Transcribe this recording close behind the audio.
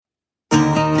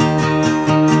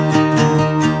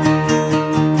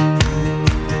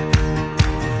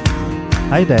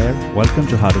Hi there, welcome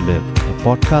to How to Live, a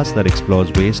podcast that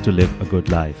explores ways to live a good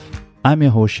life. I'm your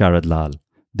host Sharad Lal.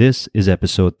 This is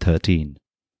episode 13.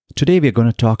 Today we're going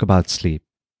to talk about sleep.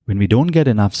 When we don't get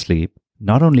enough sleep,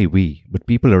 not only we, but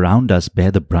people around us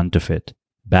bear the brunt of it.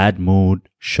 Bad mood,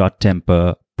 short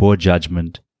temper, poor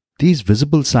judgment. These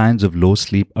visible signs of low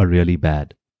sleep are really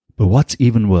bad. But what's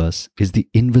even worse is the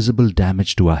invisible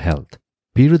damage to our health.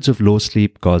 Periods of low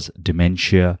sleep cause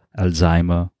dementia,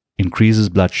 Alzheimer, increases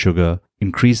blood sugar,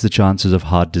 increase the chances of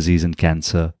heart disease and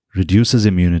cancer, reduces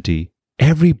immunity.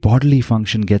 Every bodily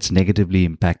function gets negatively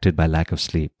impacted by lack of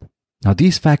sleep. Now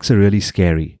these facts are really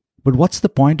scary, but what's the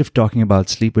point of talking about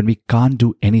sleep when we can't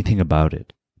do anything about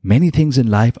it? Many things in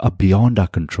life are beyond our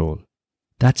control.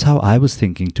 That's how I was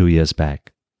thinking 2 years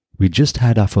back. We just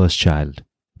had our first child.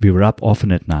 We were up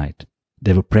often at night.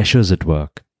 There were pressures at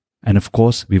work. And of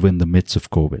course, we were in the midst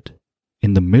of COVID.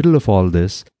 In the middle of all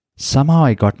this, somehow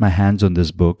I got my hands on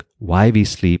this book, Why We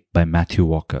Sleep by Matthew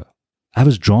Walker. I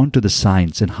was drawn to the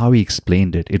science and how he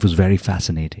explained it. It was very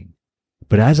fascinating.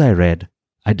 But as I read,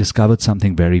 I discovered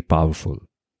something very powerful.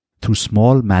 Through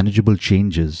small, manageable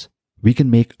changes, we can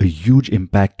make a huge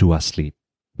impact to our sleep.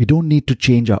 We don't need to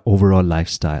change our overall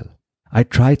lifestyle. I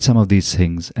tried some of these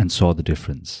things and saw the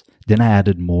difference. Then I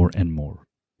added more and more.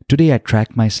 Today I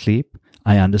track my sleep,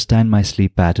 I understand my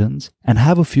sleep patterns, and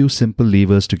have a few simple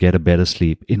levers to get a better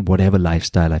sleep in whatever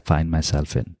lifestyle I find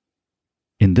myself in.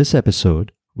 In this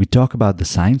episode, we talk about the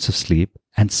science of sleep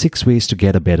and 6 ways to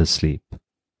get a better sleep.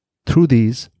 Through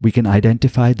these, we can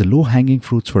identify the low-hanging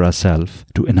fruits for ourselves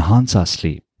to enhance our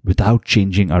sleep without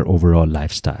changing our overall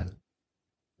lifestyle.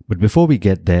 But before we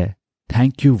get there,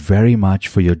 thank you very much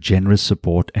for your generous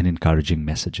support and encouraging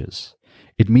messages.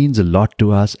 It means a lot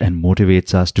to us and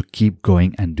motivates us to keep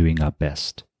going and doing our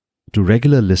best. To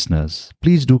regular listeners,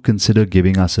 please do consider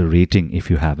giving us a rating if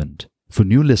you haven't. For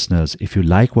new listeners, if you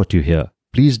like what you hear,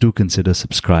 please do consider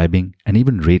subscribing and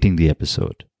even rating the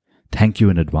episode. Thank you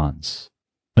in advance.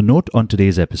 A note on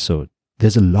today's episode.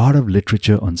 There's a lot of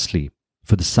literature on sleep.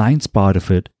 For the science part of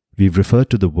it, we've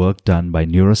referred to the work done by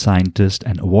neuroscientist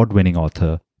and award-winning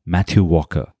author Matthew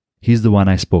Walker. He's the one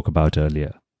I spoke about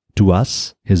earlier. To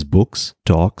us, his books,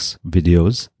 talks,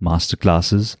 videos,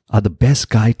 masterclasses are the best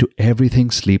guide to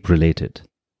everything sleep-related.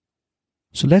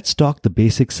 So let's talk the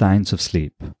basic science of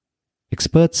sleep.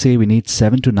 Experts say we need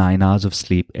 7 to 9 hours of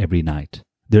sleep every night.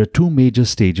 There are 2 major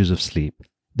stages of sleep.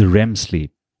 The REM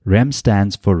sleep. REM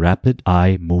stands for Rapid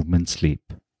Eye Movement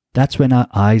Sleep. That's when our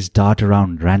eyes dart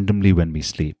around randomly when we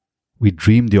sleep. We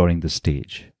dream during this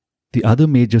stage. The other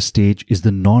major stage is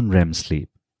the non-REM sleep.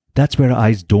 That's where our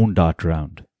eyes don't dart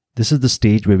around. This is the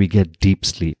stage where we get deep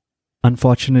sleep.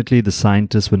 Unfortunately, the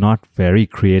scientists were not very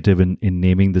creative in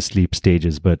naming the sleep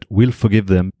stages, but we'll forgive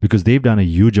them because they've done a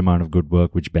huge amount of good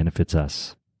work which benefits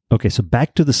us. Okay, so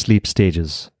back to the sleep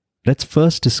stages. Let's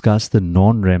first discuss the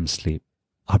non-REM sleep.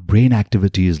 Our brain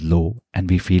activity is low and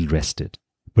we feel rested.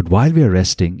 But while we are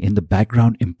resting, in the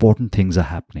background, important things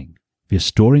are happening. We are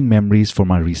storing memories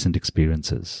from our recent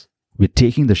experiences. We're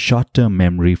taking the short-term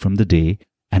memory from the day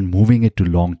and moving it to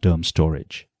long-term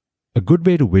storage. A good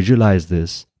way to visualize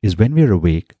this is when we are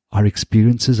awake, our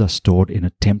experiences are stored in a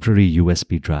temporary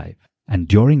USB drive. And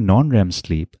during non-REM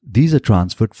sleep, these are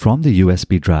transferred from the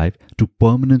USB drive to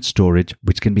permanent storage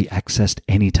which can be accessed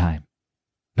anytime.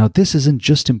 Now this isn't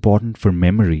just important for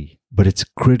memory, but it's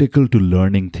critical to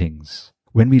learning things.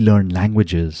 When we learn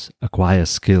languages, acquire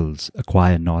skills,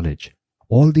 acquire knowledge,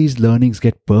 all these learnings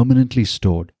get permanently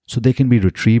stored so they can be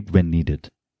retrieved when needed.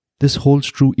 This holds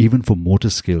true even for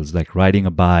motor skills like riding a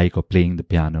bike or playing the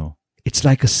piano. It's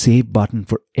like a save button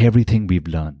for everything we've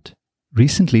learned.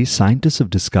 Recently, scientists have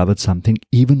discovered something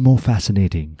even more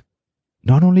fascinating.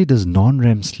 Not only does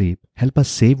non-REM sleep help us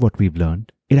save what we've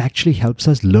learned, it actually helps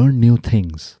us learn new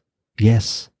things.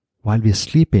 Yes, while we're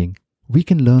sleeping, we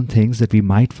can learn things that we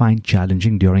might find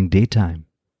challenging during daytime.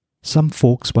 Some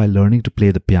folks, while learning to play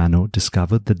the piano,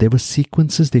 discovered that there were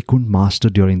sequences they couldn't master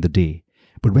during the day.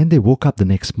 But when they woke up the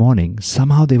next morning,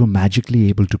 somehow they were magically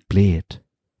able to play it.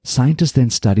 Scientists then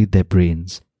studied their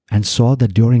brains and saw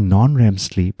that during non-REM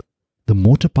sleep, the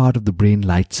motor part of the brain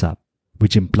lights up,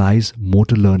 which implies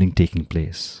motor learning taking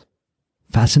place.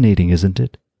 Fascinating, isn't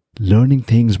it? Learning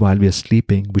things while we are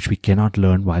sleeping which we cannot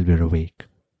learn while we are awake.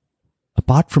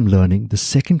 Apart from learning, the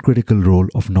second critical role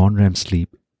of non-REM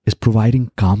sleep is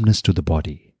providing calmness to the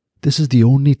body. This is the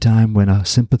only time when our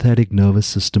sympathetic nervous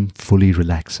system fully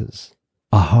relaxes.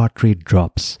 Our heart rate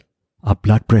drops, our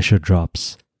blood pressure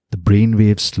drops, the brain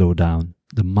waves slow down,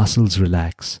 the muscles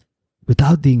relax.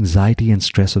 Without the anxiety and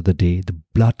stress of the day, the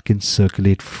blood can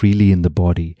circulate freely in the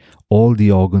body. All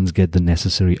the organs get the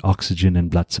necessary oxygen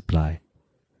and blood supply.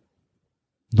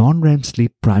 Non-REM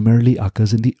sleep primarily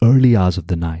occurs in the early hours of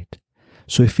the night.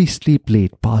 So if we sleep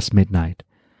late past midnight,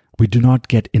 we do not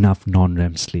get enough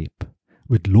non-REM sleep.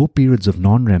 With low periods of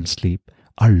non-REM sleep,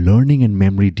 our learning and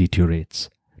memory deteriorates.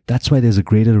 That's why there's a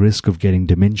greater risk of getting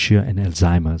dementia and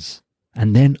Alzheimer's.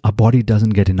 And then our body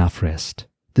doesn't get enough rest.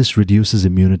 This reduces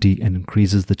immunity and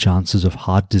increases the chances of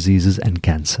heart diseases and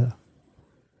cancer.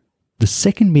 The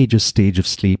second major stage of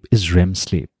sleep is REM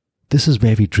sleep. This is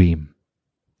where we dream.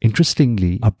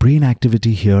 Interestingly, our brain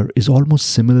activity here is almost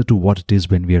similar to what it is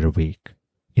when we are awake.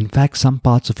 In fact, some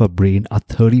parts of our brain are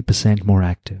 30% more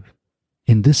active.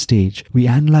 In this stage, we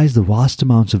analyze the vast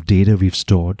amounts of data we've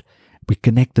stored, we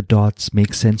connect the dots,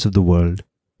 make sense of the world.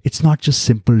 It's not just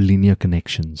simple linear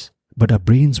connections, but our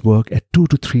brains work at 2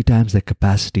 to 3 times their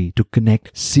capacity to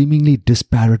connect seemingly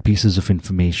disparate pieces of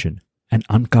information and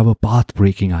uncover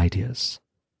path-breaking ideas.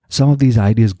 Some of these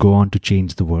ideas go on to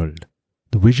change the world.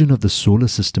 The vision of the solar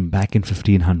system back in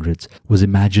 1500s was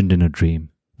imagined in a dream.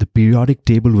 The periodic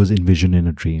table was envisioned in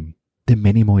a dream. There are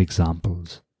many more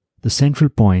examples. The central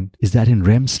point is that in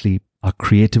REM sleep, our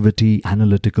creativity,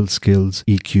 analytical skills,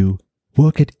 EQ,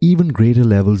 work at even greater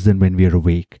levels than when we are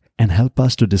awake and help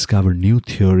us to discover new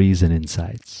theories and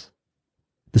insights.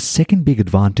 The second big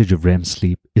advantage of REM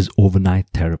sleep is overnight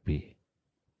therapy.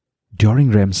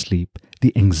 During REM sleep,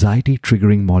 the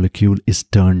anxiety-triggering molecule is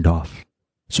turned off.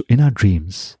 So in our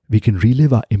dreams, we can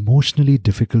relive our emotionally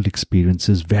difficult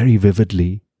experiences very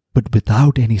vividly, but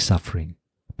without any suffering.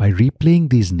 By replaying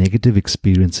these negative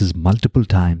experiences multiple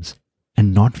times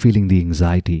and not feeling the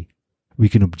anxiety, we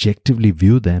can objectively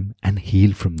view them and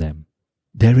heal from them.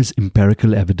 There is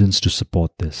empirical evidence to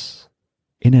support this.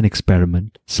 In an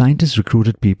experiment, scientists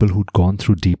recruited people who'd gone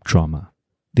through deep trauma.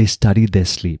 They studied their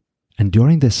sleep, and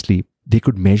during their sleep, they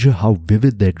could measure how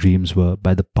vivid their dreams were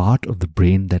by the part of the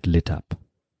brain that lit up.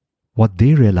 What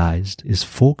they realized is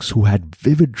folks who had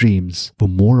vivid dreams were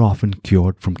more often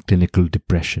cured from clinical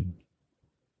depression.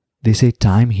 They say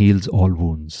time heals all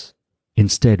wounds.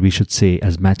 Instead, we should say,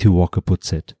 as Matthew Walker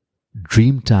puts it,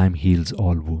 dream time heals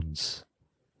all wounds.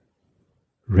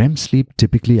 REM sleep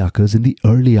typically occurs in the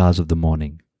early hours of the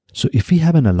morning. So if we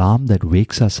have an alarm that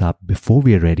wakes us up before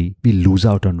we are ready, we lose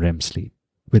out on REM sleep.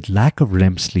 With lack of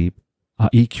REM sleep, our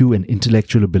EQ and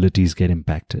intellectual abilities get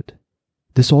impacted.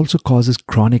 This also causes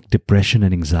chronic depression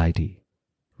and anxiety.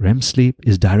 REM sleep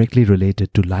is directly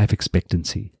related to life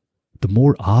expectancy. The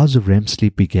more hours of REM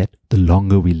sleep we get, the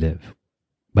longer we live.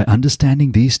 By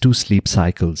understanding these two sleep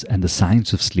cycles and the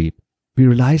science of sleep, we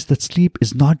realize that sleep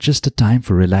is not just a time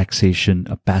for relaxation,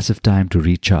 a passive time to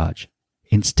recharge.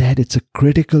 Instead, it's a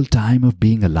critical time of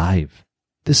being alive.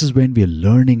 This is when we are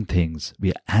learning things, we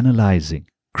are analyzing,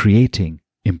 creating,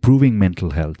 improving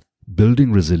mental health,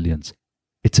 building resilience.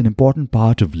 It's an important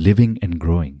part of living and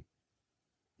growing.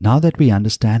 Now that we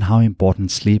understand how important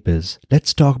sleep is,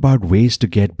 let's talk about ways to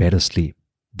get better sleep.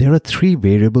 There are 3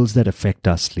 variables that affect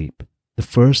our sleep. The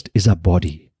first is our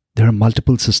body. There are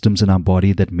multiple systems in our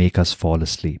body that make us fall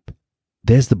asleep.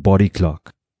 There's the body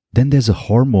clock. Then there's a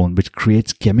hormone which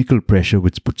creates chemical pressure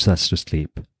which puts us to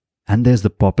sleep. And there's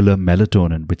the popular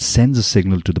melatonin which sends a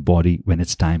signal to the body when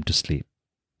it's time to sleep.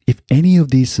 If any of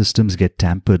these systems get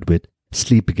tampered with,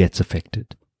 sleep gets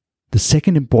affected. The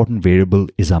second important variable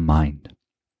is our mind.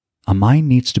 Our mind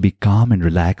needs to be calm and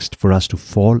relaxed for us to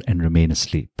fall and remain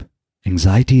asleep.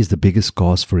 Anxiety is the biggest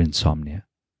cause for insomnia.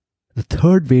 The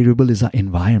third variable is our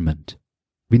environment.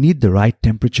 We need the right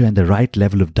temperature and the right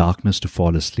level of darkness to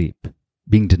fall asleep.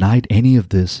 Being denied any of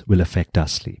this will affect our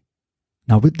sleep.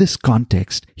 Now with this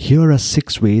context, here are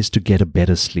 6 ways to get a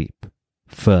better sleep.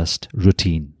 First,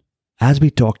 routine. As we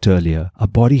talked earlier, our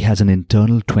body has an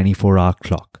internal 24-hour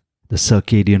clock, the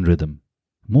circadian rhythm.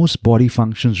 Most body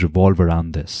functions revolve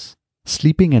around this.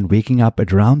 Sleeping and waking up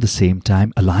at around the same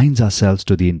time aligns ourselves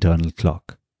to the internal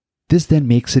clock. This then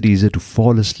makes it easier to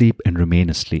fall asleep and remain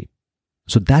asleep.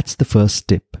 So that's the first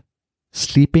tip.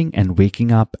 Sleeping and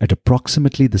waking up at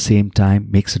approximately the same time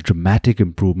makes a dramatic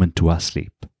improvement to our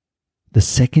sleep. The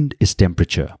second is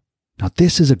temperature. Now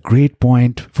this is a great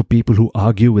point for people who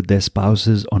argue with their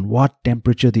spouses on what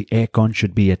temperature the aircon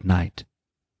should be at night.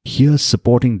 Here's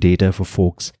supporting data for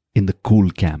folks in the cool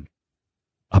camp.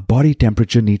 Our body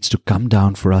temperature needs to come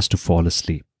down for us to fall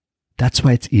asleep. That's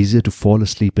why it's easier to fall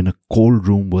asleep in a cold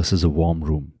room versus a warm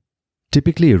room.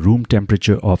 Typically a room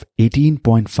temperature of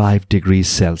 18.5 degrees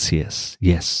Celsius,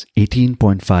 yes,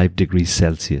 18.5 degrees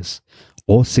Celsius,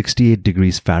 or 68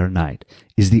 degrees Fahrenheit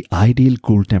is the ideal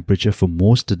cool temperature for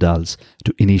most adults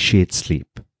to initiate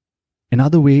sleep.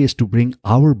 Another way is to bring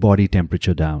our body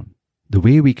temperature down. The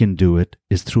way we can do it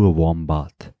is through a warm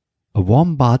bath. A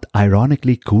warm bath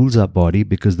ironically cools our body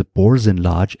because the pores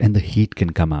enlarge and the heat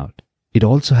can come out. It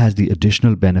also has the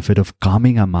additional benefit of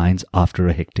calming our minds after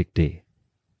a hectic day.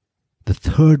 The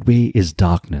third way is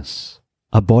darkness.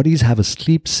 Our bodies have a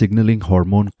sleep signaling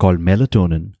hormone called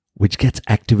melatonin, which gets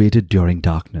activated during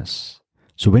darkness.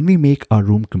 So when we make our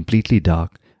room completely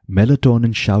dark,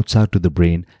 melatonin shouts out to the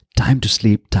brain, time to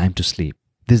sleep, time to sleep.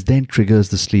 This then triggers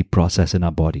the sleep process in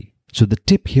our body. So the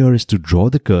tip here is to draw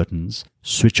the curtains,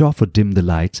 switch off or dim the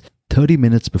lights 30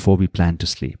 minutes before we plan to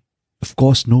sleep. Of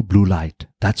course, no blue light.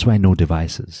 That's why no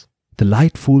devices. The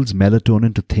light fools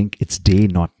melatonin to think it's day,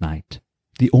 not night.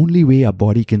 The only way our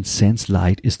body can sense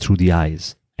light is through the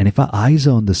eyes. And if our eyes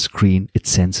are on the screen, it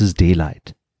senses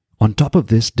daylight. On top of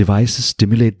this, devices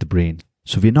stimulate the brain,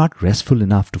 so we're not restful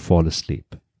enough to fall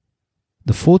asleep.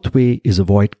 The fourth way is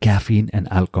avoid caffeine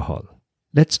and alcohol.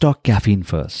 Let's talk caffeine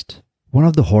first. One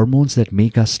of the hormones that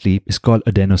make us sleep is called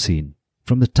adenosine.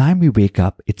 From the time we wake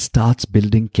up, it starts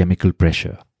building chemical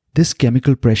pressure. This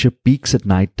chemical pressure peaks at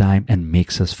night time and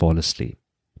makes us fall asleep.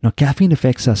 Now, caffeine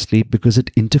affects our sleep because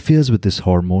it interferes with this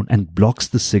hormone and blocks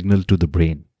the signal to the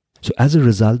brain. So as a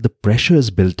result, the pressure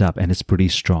is built up and it's pretty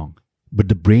strong. But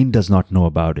the brain does not know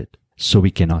about it, so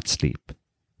we cannot sleep.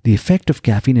 The effect of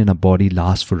caffeine in our body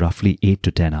lasts for roughly 8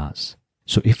 to 10 hours.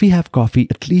 So if we have coffee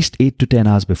at least 8 to 10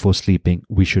 hours before sleeping,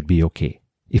 we should be okay.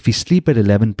 If we sleep at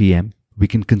 11 p.m., we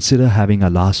can consider having our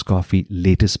last coffee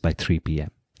latest by 3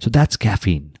 p.m. So that's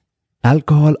caffeine.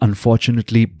 Alcohol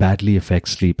unfortunately badly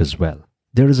affects sleep as well.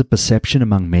 There is a perception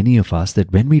among many of us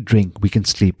that when we drink, we can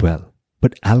sleep well.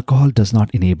 But alcohol does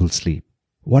not enable sleep.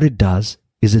 What it does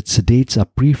is it sedates our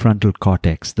prefrontal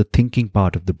cortex, the thinking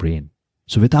part of the brain.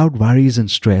 So without worries and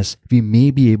stress, we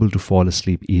may be able to fall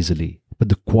asleep easily, but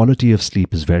the quality of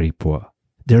sleep is very poor.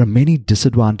 There are many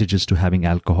disadvantages to having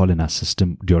alcohol in our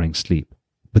system during sleep.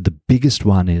 But the biggest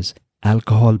one is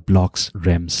alcohol blocks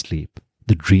REM sleep,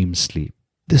 the dream sleep.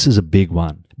 This is a big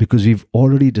one because we've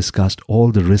already discussed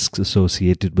all the risks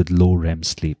associated with low REM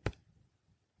sleep.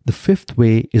 The fifth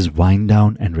way is wind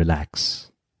down and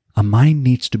relax. Our mind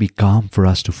needs to be calm for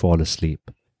us to fall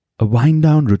asleep. A wind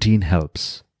down routine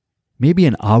helps. Maybe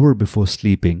an hour before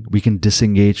sleeping, we can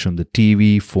disengage from the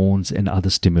TV, phones, and other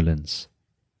stimulants.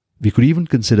 We could even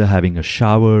consider having a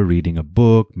shower, reading a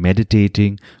book,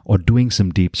 meditating, or doing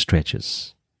some deep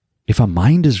stretches. If our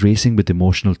mind is racing with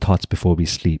emotional thoughts before we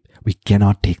sleep, we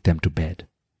cannot take them to bed.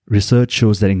 Research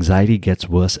shows that anxiety gets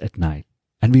worse at night,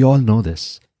 and we all know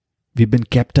this. We've been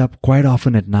kept up quite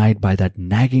often at night by that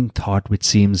nagging thought which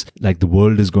seems like the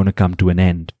world is going to come to an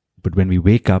end, but when we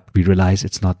wake up, we realize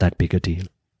it's not that big a deal.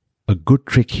 A good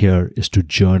trick here is to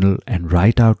journal and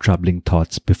write out troubling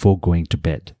thoughts before going to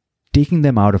bed. Taking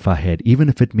them out of our head, even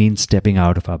if it means stepping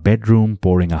out of our bedroom,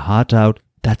 pouring our heart out,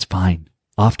 that's fine.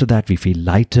 After that, we feel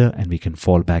lighter and we can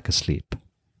fall back asleep.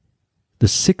 The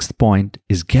sixth point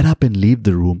is get up and leave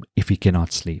the room if we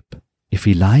cannot sleep. If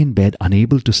we lie in bed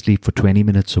unable to sleep for 20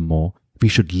 minutes or more, we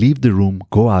should leave the room,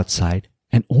 go outside,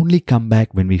 and only come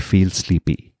back when we feel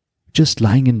sleepy. Just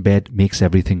lying in bed makes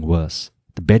everything worse.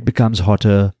 The bed becomes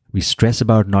hotter, we stress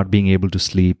about not being able to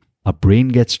sleep, our brain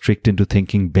gets tricked into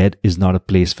thinking bed is not a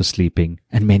place for sleeping,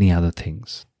 and many other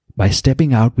things. By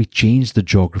stepping out, we change the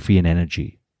geography and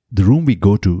energy. The room we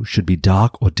go to should be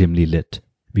dark or dimly lit.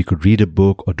 We could read a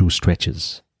book or do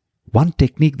stretches. One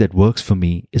technique that works for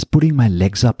me is putting my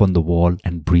legs up on the wall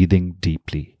and breathing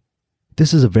deeply.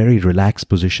 This is a very relaxed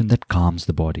position that calms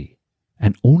the body.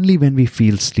 And only when we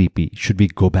feel sleepy should we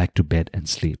go back to bed and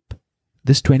sleep.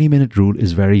 This 20-minute rule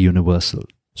is very universal.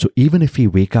 So even if we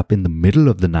wake up in the middle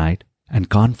of the night and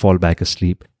can't fall back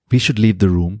asleep, we should leave the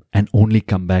room and only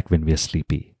come back when we are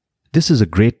sleepy. This is a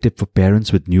great tip for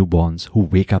parents with newborns who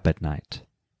wake up at night.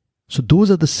 So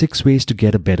those are the 6 ways to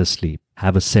get a better sleep.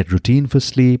 Have a set routine for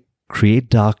sleep, create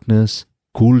darkness,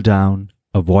 cool down,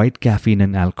 avoid caffeine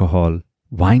and alcohol,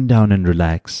 wind down and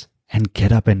relax, and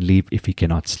get up and leave if you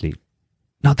cannot sleep.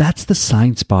 Now that's the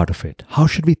science part of it. How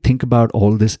should we think about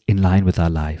all this in line with our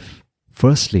life?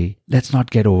 Firstly, let's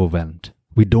not get overwhelmed.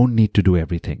 We don't need to do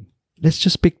everything. Let's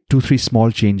just pick 2-3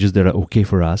 small changes that are okay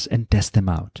for us and test them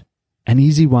out. An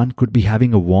easy one could be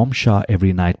having a warm shower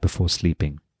every night before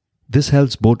sleeping. This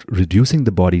helps both reducing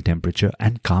the body temperature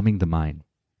and calming the mind.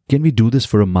 Can we do this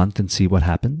for a month and see what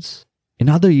happens?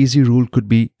 Another easy rule could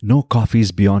be no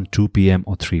coffees beyond 2 p.m.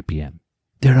 or 3 p.m.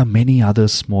 There are many other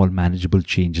small manageable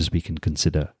changes we can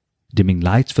consider. Dimming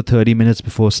lights for 30 minutes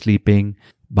before sleeping,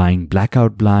 buying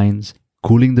blackout blinds,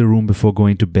 cooling the room before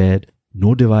going to bed,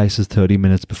 no devices 30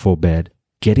 minutes before bed,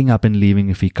 getting up and leaving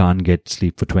if we can't get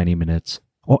sleep for 20 minutes,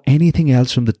 or anything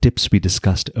else from the tips we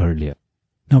discussed earlier.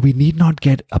 Now, we need not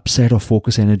get upset or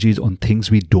focus energies on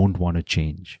things we don't want to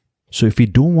change. So if we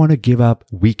don't want to give up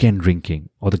weekend drinking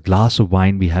or the glass of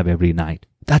wine we have every night,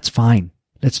 That's fine.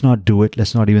 Let's not do it.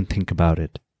 Let's not even think about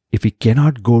it. If we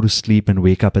cannot go to sleep and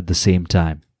wake up at the same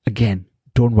time, again,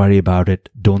 don't worry about it.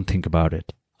 Don't think about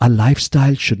it. Our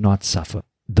lifestyle should not suffer.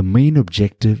 The main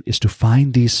objective is to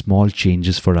find these small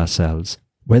changes for ourselves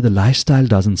where the lifestyle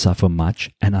doesn't suffer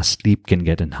much and our sleep can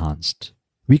get enhanced.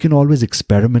 We can always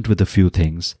experiment with a few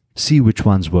things, see which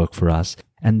ones work for us,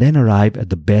 and then arrive at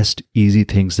the best, easy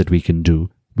things that we can do,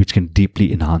 which can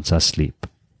deeply enhance our sleep.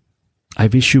 I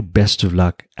wish you best of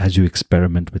luck as you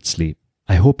experiment with sleep.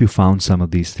 I hope you found some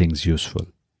of these things useful.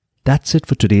 That's it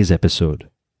for today's episode.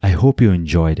 I hope you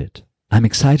enjoyed it. I'm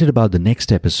excited about the next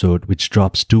episode, which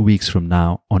drops 2 weeks from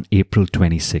now on April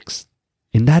 26th.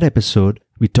 In that episode,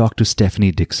 we talk to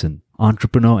Stephanie Dixon,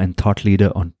 entrepreneur and thought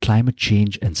leader on climate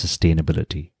change and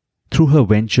sustainability. Through her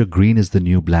venture Green is the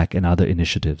New Black and other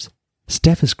initiatives,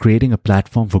 Steph is creating a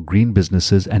platform for green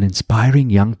businesses and inspiring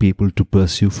young people to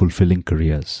pursue fulfilling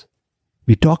careers.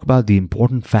 We talk about the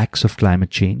important facts of climate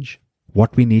change,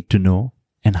 what we need to know,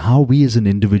 and how we as an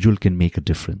individual can make a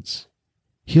difference.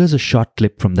 Here's a short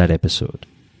clip from that episode.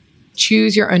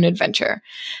 Choose your own adventure.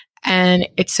 And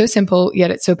it's so simple,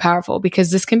 yet it's so powerful because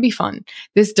this can be fun.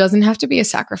 This doesn't have to be a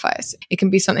sacrifice. It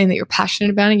can be something that you're passionate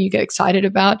about and you get excited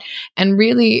about. And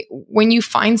really, when you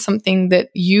find something that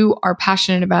you are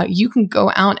passionate about, you can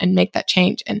go out and make that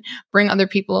change and bring other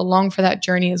people along for that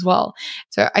journey as well.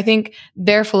 So I think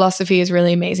their philosophy is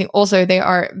really amazing. Also, they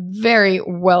are very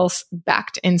well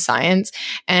backed in science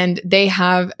and they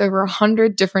have over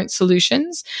 100 different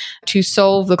solutions to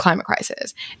solve the climate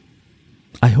crisis.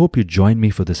 I hope you join me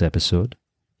for this episode.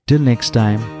 Till next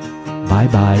time,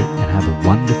 bye-bye and have a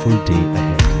wonderful day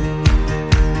ahead.